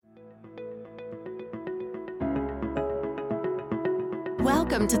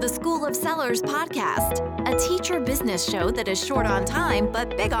Welcome to the School of Sellers podcast, a teacher business show that is short on time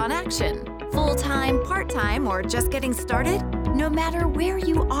but big on action. Full-time, part-time, or just getting started? No matter where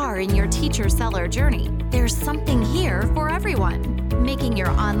you are in your teacher-seller journey, there's something here for everyone, making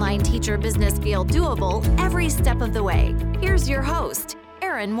your online teacher business feel doable every step of the way. Here's your host,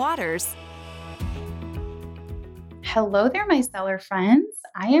 Erin Waters. Hello there, my seller friends.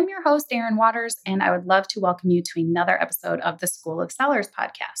 I am your host, Erin Waters, and I would love to welcome you to another episode of the School of Sellers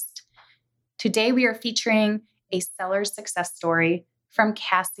podcast. Today, we are featuring a seller success story from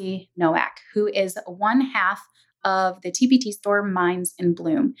Cassie Nowak, who is one half of the TPT store Minds in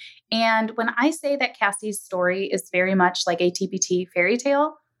Bloom. And when I say that Cassie's story is very much like a TPT fairy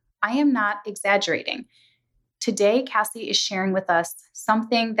tale, I am not exaggerating. Today, Cassie is sharing with us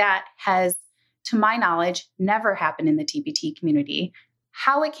something that has, to my knowledge, never happened in the TPT community,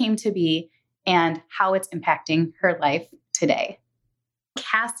 how it came to be, and how it's impacting her life today.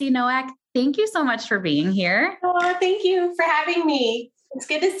 Cassie Nowak, thank you so much for being here. Oh, thank you for having me. It's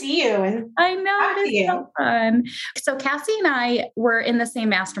good to see you. And I know, it is so fun. So Cassie and I were in the same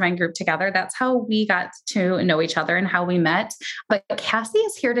mastermind group together. That's how we got to know each other and how we met. But Cassie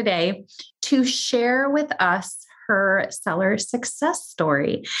is here today to share with us her seller success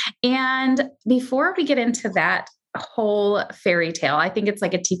story. And before we get into that whole fairy tale, I think it's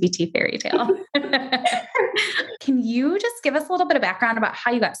like a TPT fairy tale. Can you just give us a little bit of background about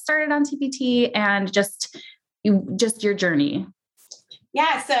how you got started on TPT and just your journey?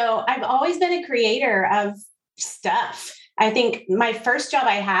 Yeah, so I've always been a creator of stuff. I think my first job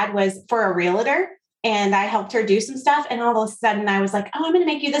I had was for a realtor. And I helped her do some stuff. And all of a sudden I was like, oh, I'm going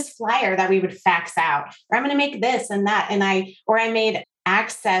to make you this flyer that we would fax out, or I'm going to make this and that. And I made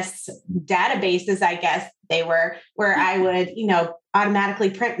access databases, I guess they were, where I would,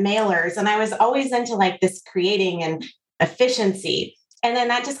 automatically print mailers. And I was always into like this creating and efficiency. And then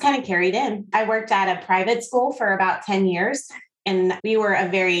that just kind of carried in. I worked at a private school for about 10 years. And we were a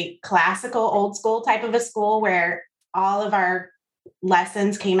very classical, old school type of a school where all of our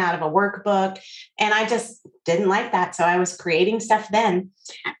lessons came out of a workbook. And I just didn't like that. So I was creating stuff then.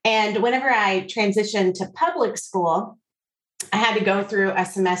 And whenever I transitioned to public school, I had to go through a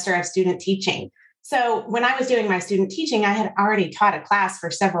semester of student teaching. So when I was doing my student teaching, I had already taught a class for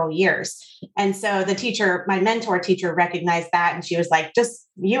several years. And so the teacher, my mentor teacher, recognized that. And she was like, just,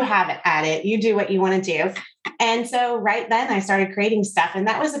 you have it at it. You do what you want to do. And so right then I started creating stuff. And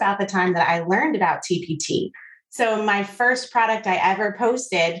that was about the time that I learned about TPT. So my first product I ever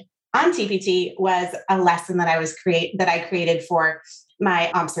posted on TPT was a lesson that I created for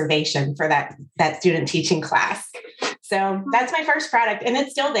my observation for that student teaching class. So that's my first product, and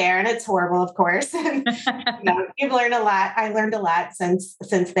it's still there, and it's horrible, of course. You've learned a lot. I learned a lot since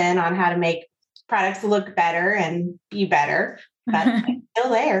then on how to make products look better and be better, but it's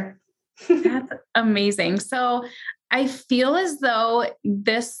still there. That's amazing. So I feel as though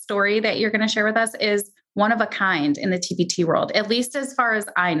this story that you're going to share with us is one of a kind in the TPT world, at least as far as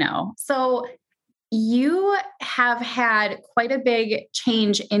I know. So you have had quite a big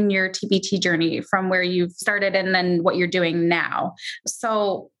change in your TPT journey from where you've started and then what you're doing now.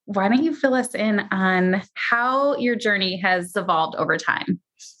 So why don't you fill us in on how your journey has evolved over time?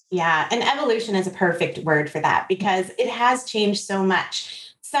 Yeah, and evolution is a perfect word for that because it has changed so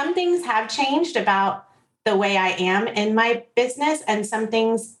much. Some things have changed about the way I am in my business, and some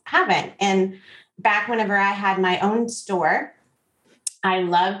things haven't. And back whenever I had my own store, I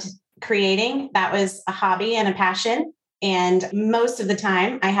loved creating. That was a hobby and a passion. And most of the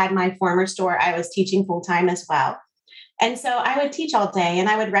time I had my former store, I was teaching full-time as well. And so I would teach all day and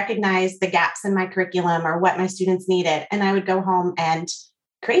I would recognize the gaps in my curriculum or what my students needed. And I would go home and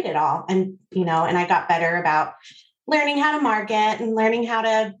create it all. And, and I got better about learning how to market and learning how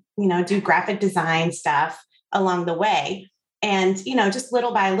to, do graphic design stuff along the way. And, just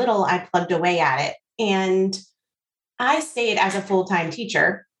little by little, I plugged away at it. And I stayed as a full-time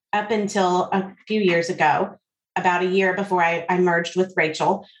teacher up until a few years ago, about a year before I merged with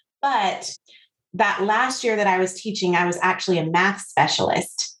Rachel. But that last year that I was teaching, I was actually a math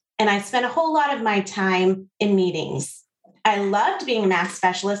specialist. And I spent a whole lot of my time in meetings. I loved being a math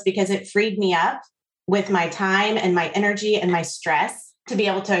specialist because it freed me up with my time and my energy and my stress to be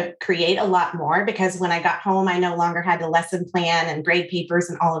able to create a lot more, because when I got home, I no longer had to lesson plan and grade papers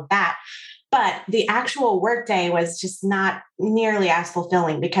and all of that. But the actual workday was just not nearly as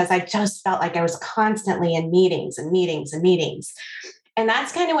fulfilling because I just felt like I was constantly in meetings and meetings and meetings. And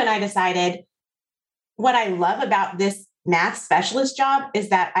that's kind of when I decided what I love about this math specialist job is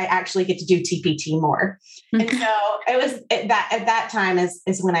that I actually get to do TPT more. And so it was at that time is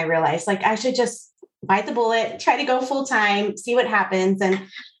when I realized like I should just bite the bullet, try to go full time, see what happens.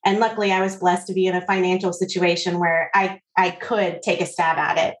 And luckily I was blessed to be in a financial situation where I could take a stab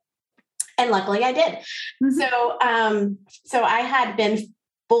at it. And luckily I did. Mm-hmm. So I had been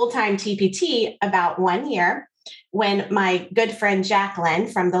full-time TPT about 1 year when my good friend Jacqueline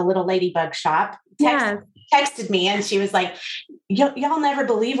from the Little Ladybug Shop texted me, and she was like, y'all never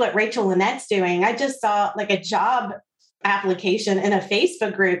believe what Rachel Lynette's doing. I just saw like a job application in a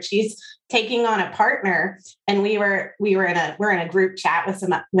Facebook group. She's taking on a partner. And we're in a group chat with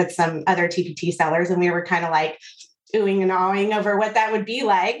some other TPT sellers. And we were kind of like oohing and awing over what that would be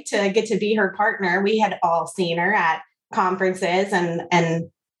like to get to be her partner. We had all seen her at conferences and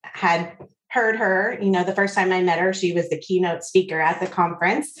had heard her, the first time I met her, she was the keynote speaker at the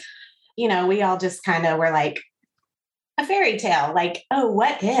conference. We all just kind of were like a fairy tale, like, oh,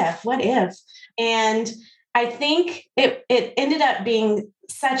 what if? And I think it ended up being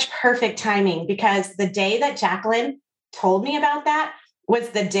such perfect timing, because the day that Jacqueline told me about that was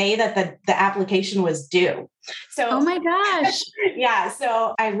the day that the application was due. So, oh my gosh. Yeah.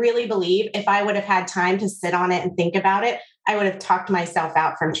 So I really believe if I would have had time to sit on it and think about it, I would have talked myself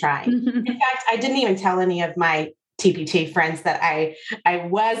out from trying. In fact, I didn't even tell any of my TPT friends that I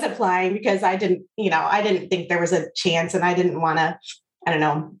was applying, because I didn't think there was a chance, and I didn't want to, I don't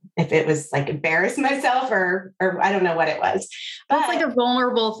know if it was like embarrass myself or I don't know what it was. But it's like a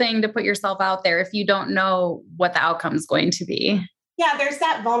vulnerable thing to put yourself out there if you don't know what the outcome is going to be. Yeah, there's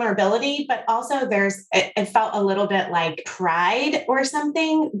that vulnerability, but also it felt a little bit like pride or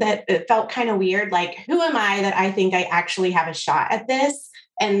something, that it felt kind of weird. Like, who am I that I think I actually have a shot at this?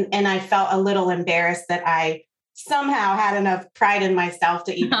 And I felt a little embarrassed that I somehow had enough pride in myself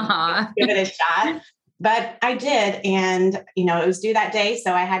to even give it a shot. But I did. And, it was due that day.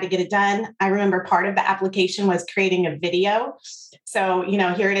 So I had to get it done. I remember part of the application was creating a video. So,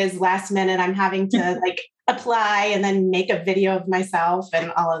 here it is last minute. I'm having to like apply and then make a video of myself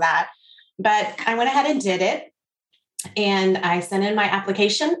and all of that. But I went ahead and did it. And I sent in my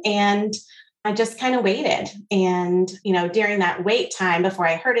application, and I just kind of waited. And, during that wait time before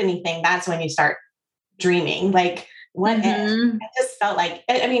I heard anything, that's when you start dreaming. Like, what if? I just felt like,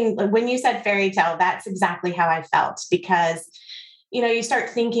 when you said fairy tale, that's exactly how I felt, because, you start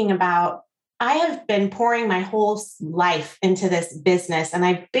thinking about, I have been pouring my whole life into this business, and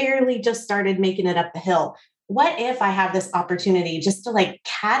I barely just started making it up the hill. What if I have this opportunity just to like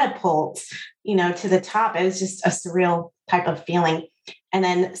catapult, to the top? It was just a surreal type of feeling. And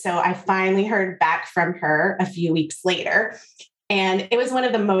then, so I finally heard back from her a few weeks later, and it was one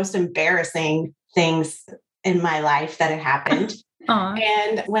of the most embarrassing things in my life that had happened.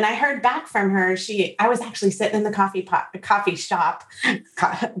 And when I heard back from her, I was actually sitting in the coffee shop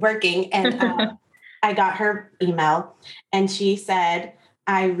working, and I got her email, and she said,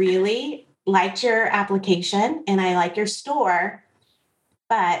 I really liked your application and I like your store,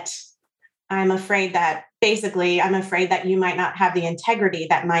 but I'm afraid that you might not have the integrity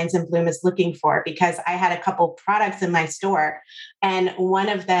that Minds in Bloom is looking for, because I had a couple products in my store, and one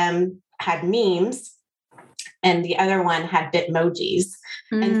of them had memes and the other one had Bitmojis.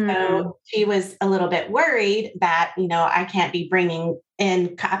 And so she was a little bit worried that, I can't be bringing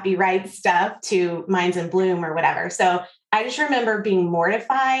in copyright stuff to Minds in Bloom or whatever. So I just remember being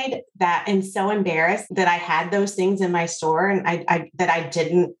mortified and so embarrassed that I had those things in my store, and I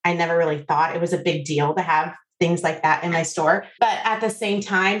never really thought it was a big deal to have things like that in my store. But at the same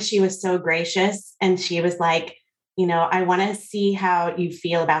time, she was so gracious, and she was like, I want to see how you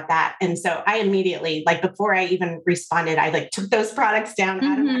feel about that. And so I immediately, like before I even responded, I like took those products down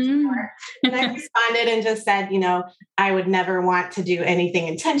out of my store, and I responded and just said, I would never want to do anything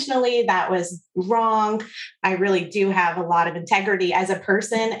intentionally. That was wrong. I really do have a lot of integrity as a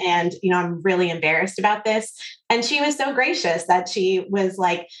person. And, I'm really embarrassed about this. And she was so gracious that she was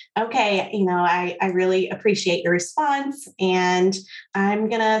like, okay, I really appreciate your response, and I'm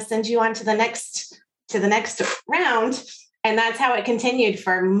going to send you on to the next round. And that's how it continued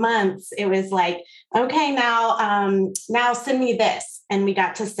for months. It was like, okay, now send me this. And we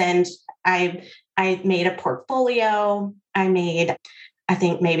got to send, I made a portfolio. I made, I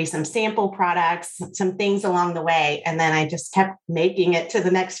think maybe some sample products, some things along the way. And then I just kept making it to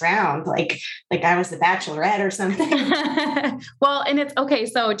the next round. Like I was the Bachelorette or something. Well, and it's okay.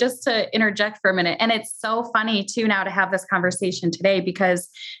 So just to interject for a minute, and it's so funny too, now to have this conversation today, because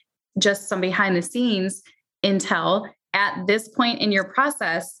just some behind the scenes intel, at this point in your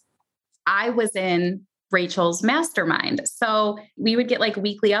process, I was in Rachel's mastermind. So we would get like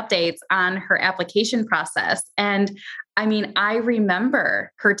weekly updates on her application process. And I mean, I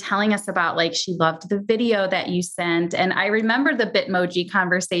remember her telling us about like, she loved the video that you sent. And I remember the Bitmoji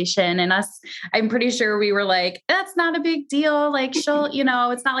conversation and us, I'm pretty sure we were like, that's not a big deal. Like she'll,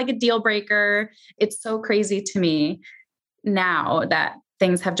 it's not like a deal breaker. It's so crazy to me now that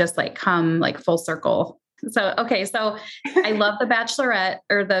things have just like come like full circle. So, okay. So I love the Bachelorette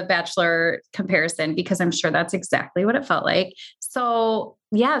or the Bachelor comparison because I'm sure that's exactly what it felt like. So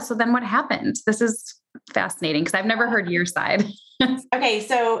yeah. So then what happened? This is fascinating because I've never heard your side. Okay.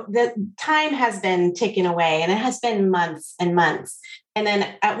 So the time has been ticking away and it has been months and months. And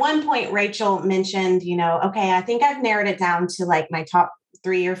then at one point, Rachel mentioned, okay, I think I've narrowed it down to like my top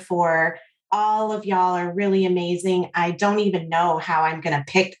 3 or 4. All of y'all are really amazing. I don't even know how I'm going to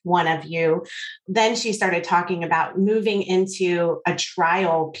pick one of you. Then she started talking about moving into a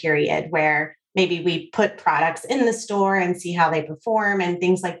trial period where maybe we put products in the store and see how they perform and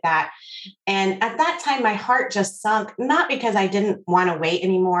things like that. And at that time, my heart just sunk, not because I didn't want to wait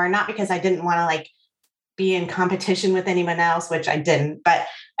anymore, not because I didn't want to like be in competition with anyone else, which I didn't, but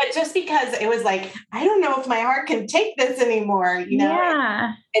just because it was like, I don't know if my heart can take this anymore.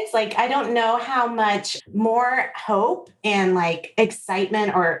 Yeah. It's like, I don't know how much more hope and like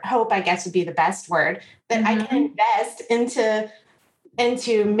excitement, or hope, I guess would be the best word, that I can invest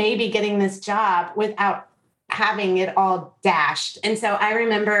into maybe getting this job without having it all dashed. And so I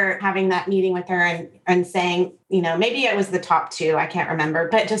remember having that meeting with her and saying, maybe it was the top 2, I can't remember,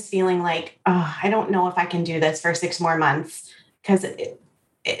 but just feeling like, oh, I don't know if I can do this for 6 more months because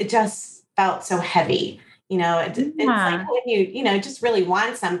it just felt so heavy. It's like when you just really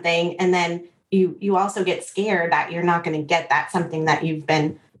want something and then you also get scared that you're not going to get that something that you've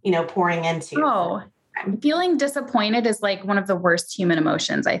been, pouring into. Oh, feeling disappointed is like one of the worst human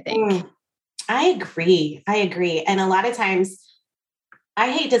emotions, I think. I agree. And a lot of times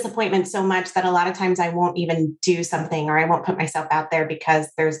I hate disappointment so much that a lot of times I won't even do something or I won't put myself out there because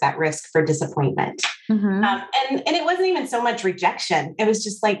there's that risk for disappointment. And it wasn't even so much rejection. It was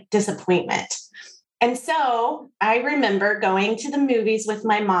just like disappointment. And so I remember going to the movies with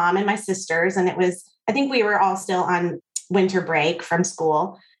my mom and my sisters. And I think we were all still on winter break from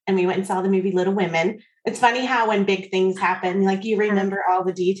school. And we went and saw the movie Little Women. It's funny how when big things happen, like you remember all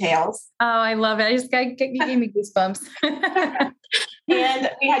the details. Oh, I love it. You gave me goosebumps. And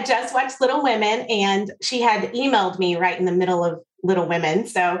we had just watched Little Women and she had emailed me right in the middle of Little Women.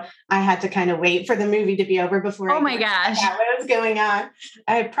 So I had to kind of wait for the movie to be over before I my gosh, what was going on.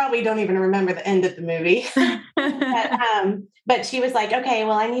 I probably don't even remember the end of the movie. But she was like, okay,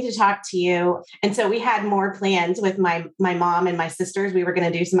 well, I need to talk to you. And so we had more plans with my mom and my sisters. We were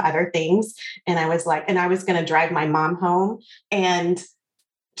going to do some other things. And I was going to drive my mom home. And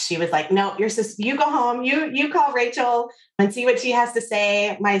she was like, no, your sister, you go home, you call Rachel and see what she has to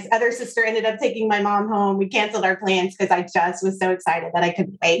say. My other sister ended up taking my mom home. We canceled our plans because I just was so excited that I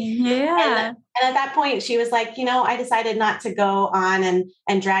couldn't wait. Yeah. And at that point, she was like, I decided not to go on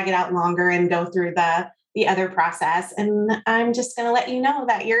and drag it out longer and go through the other process. And I'm just going to let you know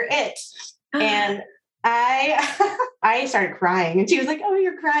that you're it. And I started crying and she was like, oh,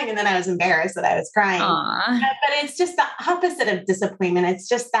 you're crying. And then I was embarrassed that I was crying. But it's just the opposite of disappointment. It's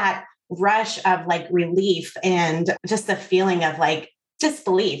just that rush of like relief and just the feeling of like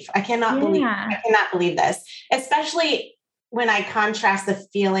disbelief. I cannot believe this, especially when I contrast the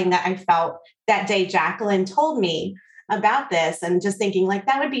feeling that I felt that day Jacqueline told me about this and just thinking like,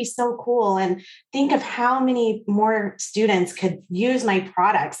 that would be so cool. And think of how many more students could use my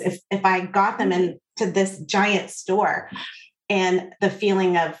products if I got them into this giant store. And the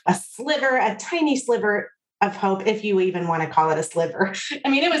feeling of a tiny sliver of hope, if you even want to call it a sliver. I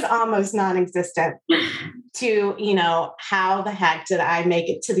mean, it was almost non-existent to, how the heck did I make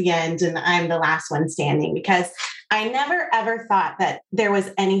it to the end and I'm the last one standing? Because I never, ever thought that there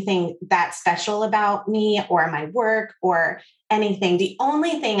was anything that special about me or my work or anything. The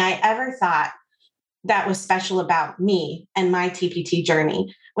only thing I ever thought that was special about me and my TPT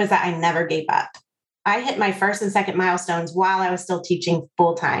journey was that I never gave up. I hit my first and second milestones while I was still teaching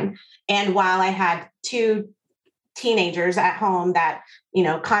full time. And while I had 2 teenagers at home that,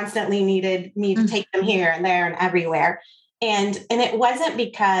 constantly needed me to take them here and there and everywhere. And it wasn't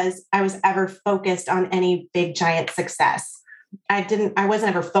because I was ever focused on any big giant success. I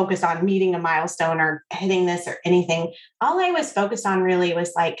wasn't ever focused on meeting a milestone or hitting this or anything. All I was focused on really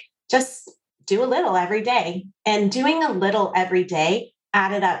was like, just do a little every day. And doing a little every day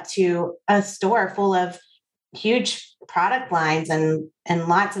added up to a store full of huge product lines and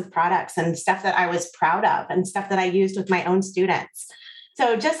lots of products and stuff that I was proud of and stuff that I used with my own students.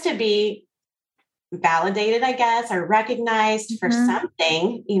 So just to be validated, I guess, or recognized for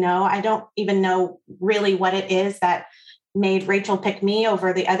something, I don't even know really what it is that made Rachel pick me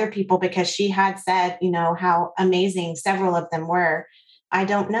over the other people because she had said, how amazing several of them were. I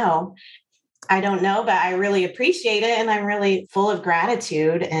don't know, but I really appreciate it. And I'm really full of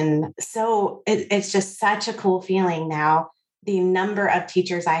gratitude. And so it's just such a cool feeling now. The number of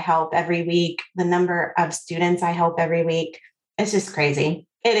teachers I help every week, the number of students I help every week, it's just crazy.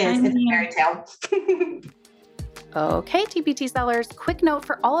 It is. It's a fairy tale. Okay, TPT sellers, quick note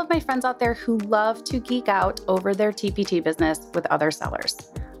for all of my friends out there who love to geek out over their TPT business with other sellers.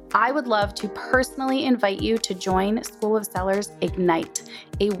 I would love to personally invite you to join School of Sellers Ignite,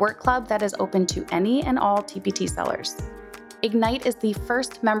 a work club that is open to any and all TPT sellers. Ignite is the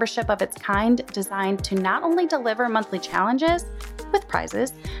first membership of its kind designed to not only deliver monthly challenges with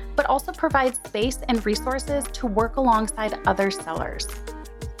prizes, but also provide space and resources to work alongside other sellers.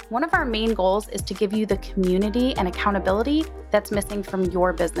 One of our main goals is to give you the community and accountability that's missing from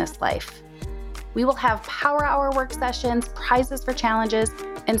your business life. We will have power hour work sessions, prizes for challenges,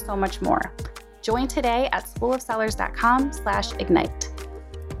 and so much more. Join today at schoolofsellers.com/ignite.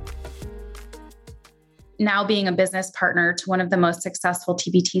 Now being a business partner to one of the most successful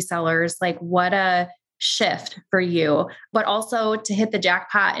TPT sellers, like what a shift for you, but also to hit the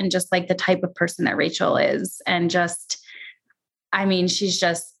jackpot and just like the type of person that Rachel is. And just, she's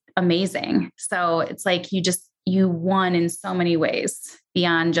just amazing. So it's like you won in so many ways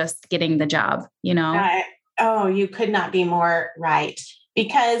beyond just getting the job, You could not be more right.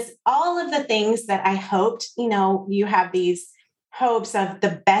 Because all of the things that I hoped, you have these hopes of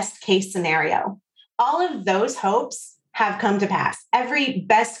the best case scenario. All of those hopes have come to pass. Every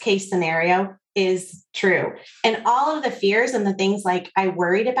best case scenario is true. And all of the fears and the things like I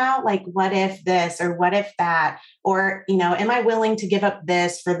worried about, like, what if this or what if that, or, am I willing to give up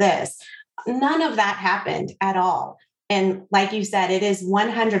this for this? None of that happened at all. And like you said, it is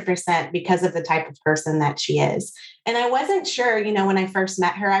 100% because of the type of person that she is. And I wasn't sure, when I first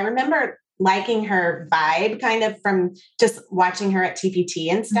met her, I remember liking her vibe kind of from just watching her at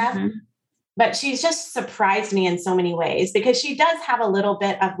TPT and stuff. Mm-hmm. But she's just surprised me in so many ways because she does have a little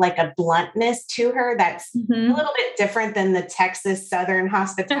bit of like a bluntness to her that's a little bit different than the Texas Southern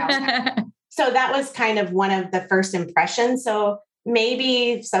hospitality. So that was kind of one of the first impressions. So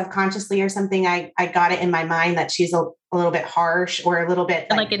maybe subconsciously or something, I got it in my mind that she's a little bit harsh or a little bit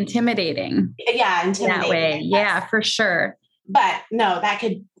like intimidating. Yeah, intimidating. That way. Yeah, for sure. But no, that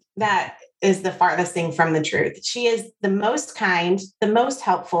is the farthest thing from the truth. She is the most kind, the most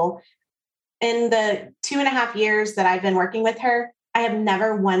helpful. In the 2.5 years that I've been working with her, I have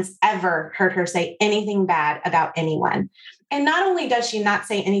never once ever heard her say anything bad about anyone. And not only does she not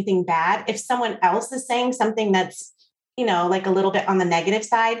say anything bad, if someone else is saying something that's, like a little bit on the negative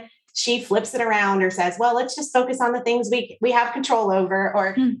side, she flips it around or says, well, let's just focus on the things we have control over,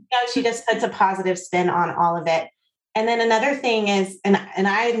 or, she just puts a positive spin on all of it. And then another thing is, and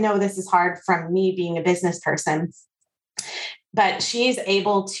I know this is hard from me being a business person, but she's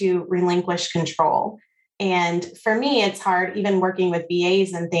able to relinquish control. And for me, it's hard, even working with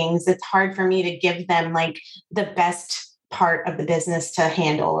VAs and things, it's hard for me to give them like the best part of the business to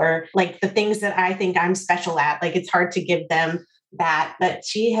handle, or like the things that I think I'm special at. Like it's hard to give them that, but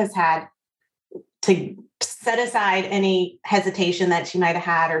she has had to set aside any hesitation that she might have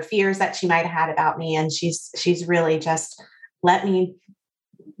had or fears that she might have had about me. And she's really just let me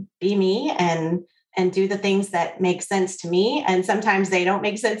be me and do the things that make sense to me. And sometimes they don't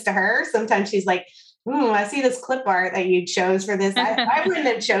make sense to her. Sometimes she's like, I see this clip art that you chose for this. I wouldn't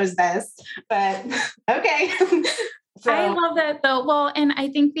have chose this, but okay. So. I love that though. Well, and I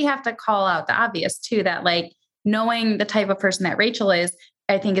think we have to call out the obvious too, that like knowing the type of person that Rachel is,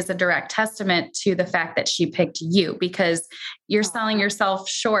 I think is a direct testament to the fact that she picked you, because you're selling yourself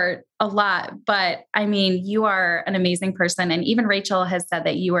short a lot. But you are an amazing person. And even Rachel has said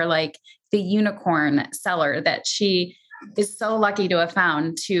that you are like the unicorn seller that she is so lucky to have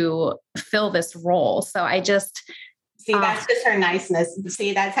found to fill this role. So I just... See, that's just her niceness.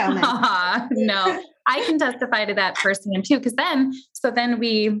 See, that's how nice. No, I can testify to that firsthand too. Because then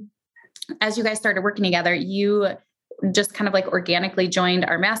we, as you guys started working together, you just kind of like organically joined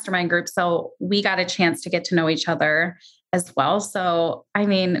our mastermind group. So we got a chance to get to know each other as well. So,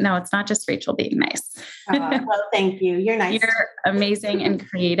 no, it's not just Rachel being nice. Well, thank you. You're nice. You're amazing and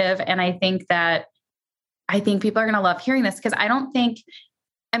creative. And I think people are going to love hearing this, because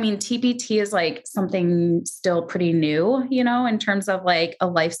TPT is like something still pretty new, in terms of like a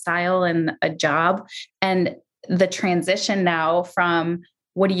lifestyle and a job, and the transition now from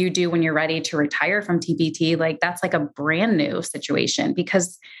what do you do when you're ready to retire from TPT? Like that's like a brand new situation,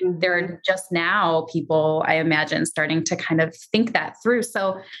 because there are just now people, I imagine, starting to kind of think that through.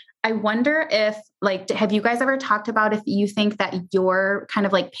 So I wonder if have you guys ever talked about if you think that you're kind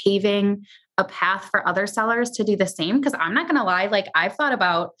of like paving a path for other sellers to do the same? Because I'm not going to lie, I've thought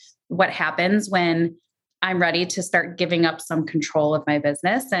about what happens when I'm ready to start giving up some control of my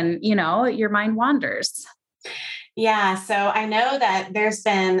business and, your mind wanders. Yeah. So I know that there's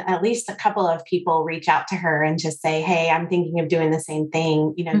been at least a couple of people reach out to her and just say, hey, I'm thinking of doing the same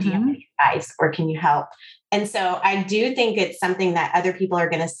thing. Do you have any advice or can you help? And so I do think it's something that other people are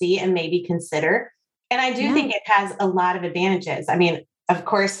going to see and maybe consider. And I do think it has a lot of advantages. I mean, of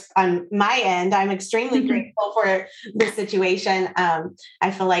course, on my end, I'm extremely grateful for this situation.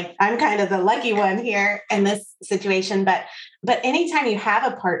 I feel like I'm kind of the lucky one here in this situation. But anytime you have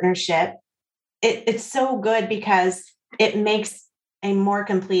a partnership, it's so good because it makes a more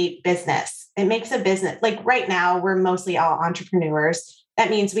complete business. It makes a business. Like right now, we're mostly all entrepreneurs. That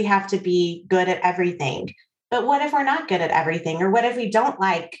means we have to be good at everything. But what if we're not good at everything? Or what if we don't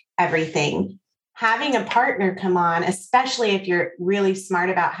like everything? Having a partner come on, especially if you're really smart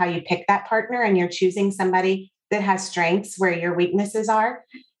about how you pick that partner and you're choosing somebody that has strengths where your weaknesses are,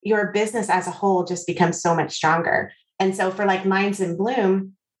 your business as a whole just becomes so much stronger. And so for like Minds in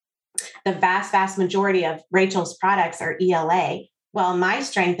Bloom, the vast, vast majority of Rachel's products are ELA. Well, my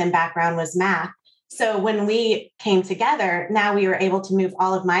strength and background was math. So when we came together, now we were able to move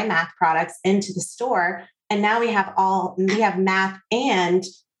all of my math products into the store. And now we have math and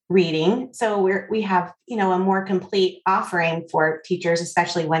reading. So we have, a more complete offering for teachers,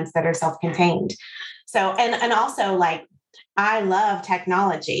 especially ones that are self-contained. So, and also I love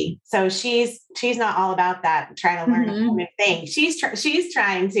technology. So she's not all about that, trying to learn a whole new thing. She's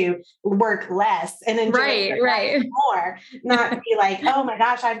trying to work less and enjoy it more, not be like, oh my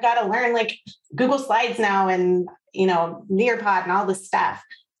gosh, I've got to learn Google Slides now and, Nearpod and all this stuff.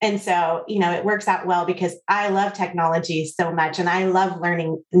 And so, it works out well because I love technology so much and I love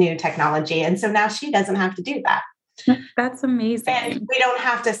learning new technology. And so now she doesn't have to do that. That's amazing. And we don't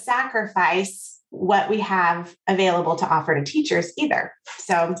have to sacrifice what we have available to offer to teachers either.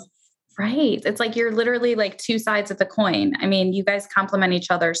 So, right. It's like you're literally like two sides of the coin. I mean, you guys complement each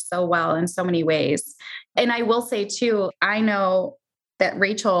other so well in so many ways. And I will say too, I know that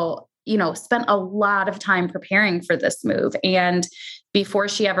Rachel, spent a lot of time preparing for this move. And before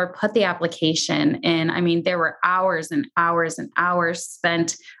she ever put the application in, I mean, there were hours and hours and hours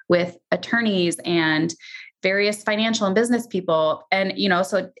spent with attorneys and various financial and business people. And,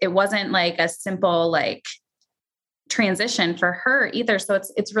 so it wasn't like a simple, transition for her either. So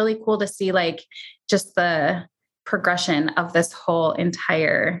it's really cool to see just the progression of this whole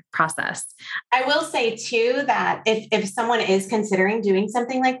entire process. I will say too, that if someone is considering doing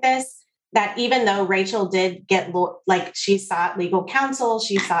something like this, that even though Rachel did get, she sought legal counsel,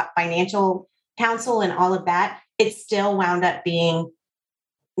 she sought financial counsel and all of that, it still wound up being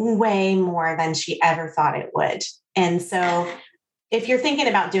way more than she ever thought it would. And so if you're thinking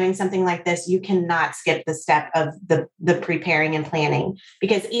about doing something like this, you cannot skip the step of the preparing and planning,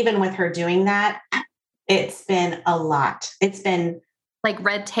 because even with her doing that, it's been a lot. It's been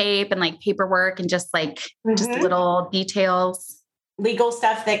red tape and paperwork and just just little details. Legal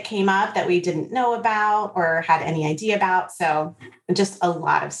stuff that came up that we didn't know about or had any idea about. So just a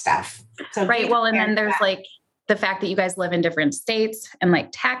lot of stuff. So right. Well, and then there's the fact that you guys live in different states and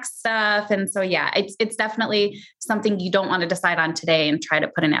tax stuff. And so, yeah, it's definitely something you don't want to decide on today and try to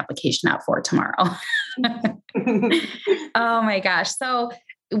put an application out for tomorrow. Oh my gosh. So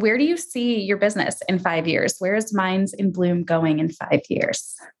where do you see your business in 5 years? Where is Minds in Bloom going in 5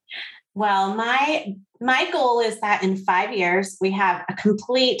 years? Well, my goal is that in 5 years, we have a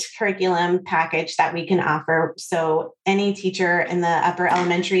complete curriculum package that we can offer. So any teacher in the upper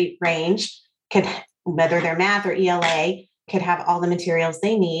elementary range could, whether they're math or ELA, could have all the materials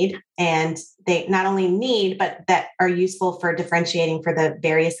they need. And they not only need, but that are useful for differentiating for the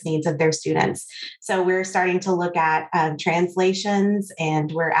various needs of their students. So we're starting to look at translations,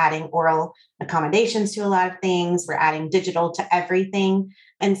 and we're adding oral accommodations to a lot of things. We're adding digital to everything.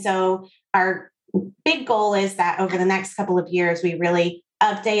 And so our big goal is that over the next couple of years, we really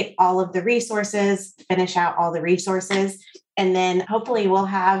update all of the resources, finish out all the resources, and then hopefully we'll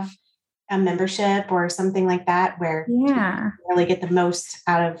have a membership or something like that where we really get the most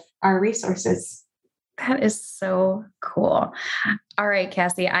out of our resources. That is so cool. All right,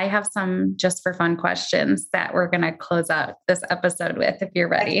 Cassie, I have some just for fun questions that we're going to close out this episode with, if you're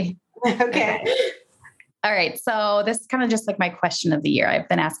ready. Okay. All right. So this is kind of just my question of the year. I've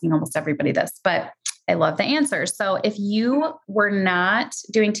been asking almost everybody this, but I love the answers. So if you were not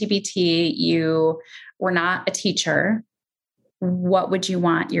doing TPT, you were not a teacher, what would you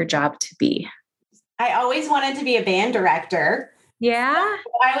want your job to be? I always wanted to be a band director, Yeah.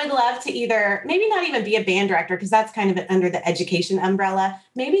 I would love to either, maybe not even be a band director, because that's kind of under the education umbrella.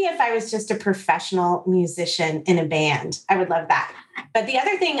 Maybe if I was just a professional musician in a band, I would love that. But the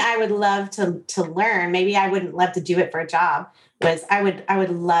other thing I would love to learn, maybe I wouldn't love to do it for a job, was I would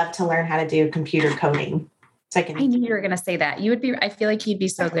love to learn how to do computer coding. So I knew you were going to say that. I feel like you'd be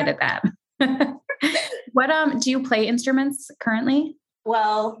so good at that. Do you play instruments currently?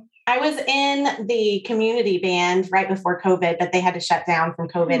 Well, I was in the community band right before COVID, but they had to shut down from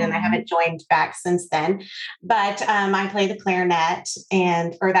COVID, and I haven't joined back since then. But I play the clarinet,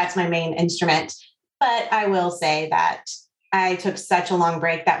 or that's my main instrument. But I will say that I took such a long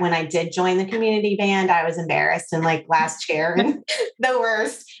break that when I did join the community band, I was embarrassed and like last chair and the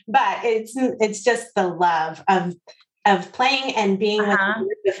worst. But it's just the love of playing and being with a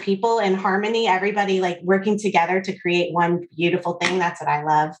group of people in harmony, everybody like working together to create one beautiful thing. That's what I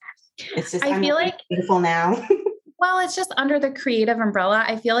love. It's just, I feel like beautiful now. Well, it's just under the creative umbrella.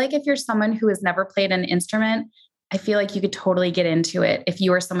 I feel like if you're someone who has never played an instrument, I feel like you could totally get into it. If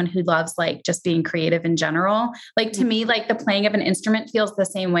you are someone who loves like just being creative in general, like to me, like the playing of an instrument feels the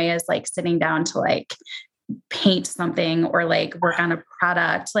same way as like sitting down to like paint something or like work on a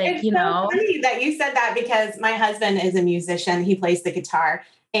product. Like, it's so funny that you said that, because my husband is a musician. He plays the guitar,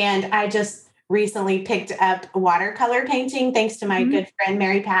 and I just recently picked up watercolor painting thanks to my good friend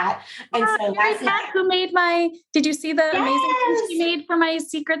Mary Pat. And so Mary Pat, who made did you see the amazing things she made for my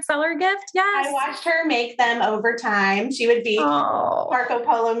secret seller gift? Yes. I watched her make them over time. She would be Marco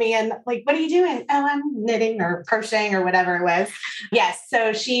Polo me and like, what are you doing? Oh, I'm knitting or crocheting or whatever it was. Yes.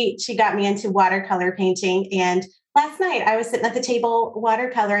 So she got me into watercolor painting, and last night I was sitting at the table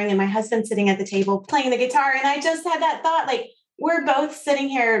watercoloring and my husband sitting at the table playing the guitar. And I just had that thought, like, we're both sitting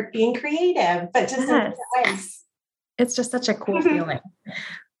here being creative, but just in different ways. It's just such a cool feeling.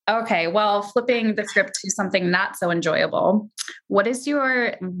 Okay. Well, flipping the script to something not so enjoyable. What is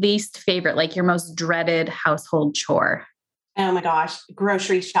your least favorite, like your most dreaded household chore? Oh my gosh.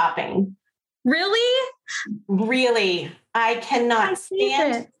 Grocery shopping. Really? Really. I cannot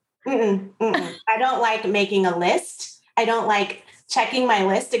stand it. I don't like making a list. I don't like checking my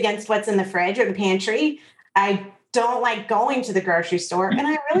list against what's in the fridge or the pantry. I don't like going to the grocery store, and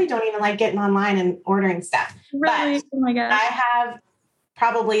I really don't even like getting online and ordering stuff. Really? But oh my gosh. I have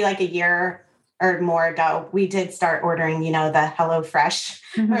probably like a year or more ago, we did start ordering, the HelloFresh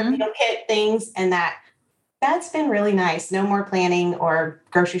or meal kit things, and that's been really nice. No more planning or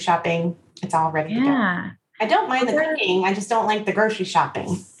grocery shopping. It's all ready to go. I don't mind the cooking. I just don't like the grocery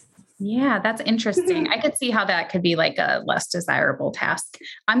shopping. Yeah, that's interesting. I could see how that could be like a less desirable task.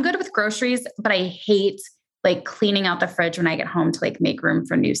 I'm good with groceries, but I hate like cleaning out the fridge when I get home to like make room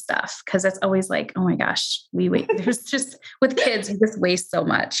for new stuff. Cause it's always like, oh my gosh, we wait. There's just with kids, we just waste so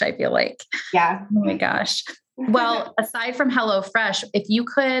much. I feel like, yeah. Oh my gosh. Well, aside from HelloFresh, if you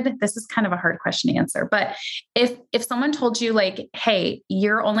could, this is kind of a hard question to answer, but if someone told you like, hey,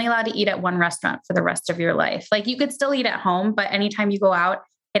 you're only allowed to eat at one restaurant for the rest of your life, like you could still eat at home, but anytime you go out,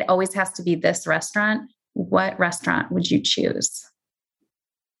 it always has to be this restaurant. What restaurant would you choose?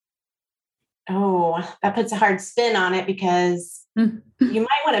 Oh, that puts a hard spin on it, because you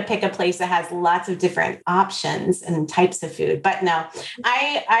might want to pick a place that has lots of different options and types of food. But no,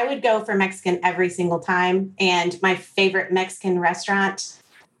 I would go for Mexican every single time. And my favorite Mexican restaurant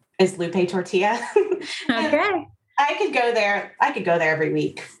is Lupe Tortilla. Okay. I could go there every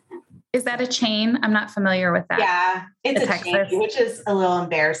week. Is that a chain? I'm not familiar with that. Yeah, it's a chain, which is a little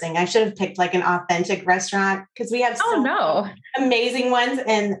embarrassing. I should have picked like an authentic restaurant, because we have amazing ones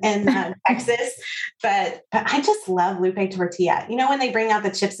in Texas. But I just love Lupe Tortilla. When they bring out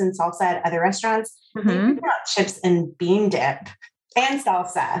the chips and salsa at other restaurants, they bring out chips and bean dip and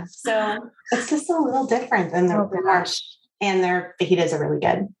salsa. So it's just a little different than the and their fajitas are really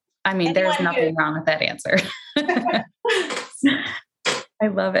good. I mean, there's nothing wrong with that answer. I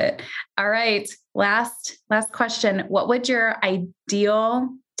love it. All right. Last question. What would your ideal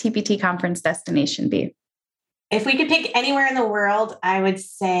TPT conference destination be? If we could pick anywhere in the world, I would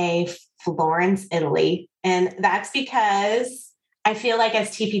say Florence, Italy. And that's because I feel like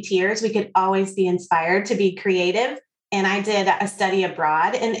as TPTers, we could always be inspired to be creative. And I did a study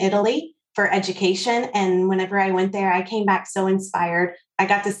abroad in Italy for education. And whenever I went there, I came back so inspired. I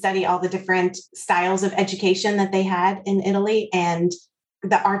got to study all the different styles of education that they had in Italy, and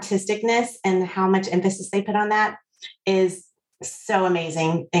the artisticness and how much emphasis they put on that is so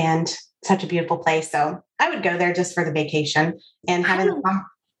amazing and such a beautiful place. So I would go there just for the vacation and having fun.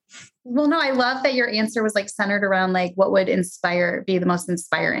 Well, no, I love that your answer was like centered around like what would be the most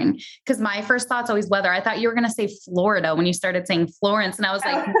inspiring. Because my first thought's always weather. I thought you were going to say Florida when you started saying Florence, and I was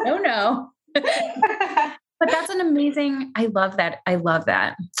like, no. But that's an amazing, I love that. I love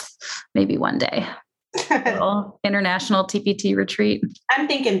that. Maybe one day. Little international TPT retreat. I'm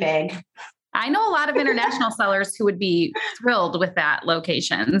thinking big. I know a lot of international sellers who would be thrilled with that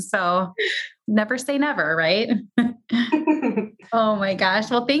location. So never say never, right? Oh my gosh.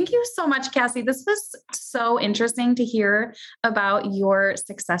 Well, thank you so much, Cassie. This was so interesting to hear about your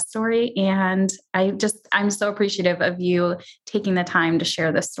success story. And I'm so appreciative of you taking the time to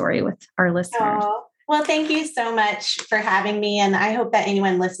share this story with our listeners. Oh, well, thank you so much for having me. And I hope that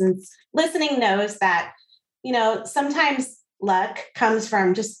anyone listening knows that, sometimes luck comes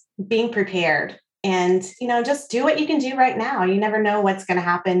from just being prepared and, just do what you can do right now. You never know what's going to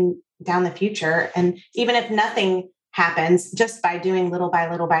happen down the future. And even if nothing happens, just by doing little by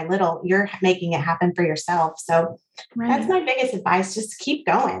little by little, you're making it happen for yourself. So That's my biggest advice. Just keep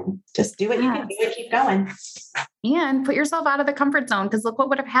going. Just do what you can do and keep going. And put yourself out of the comfort zone. Because look what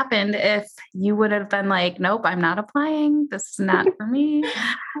would have happened if you would have been like, nope, I'm not applying. This is not for me.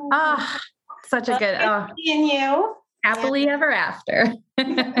 Such a good, seeing you. Happily ever after.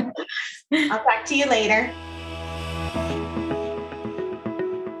 I'll talk to you later.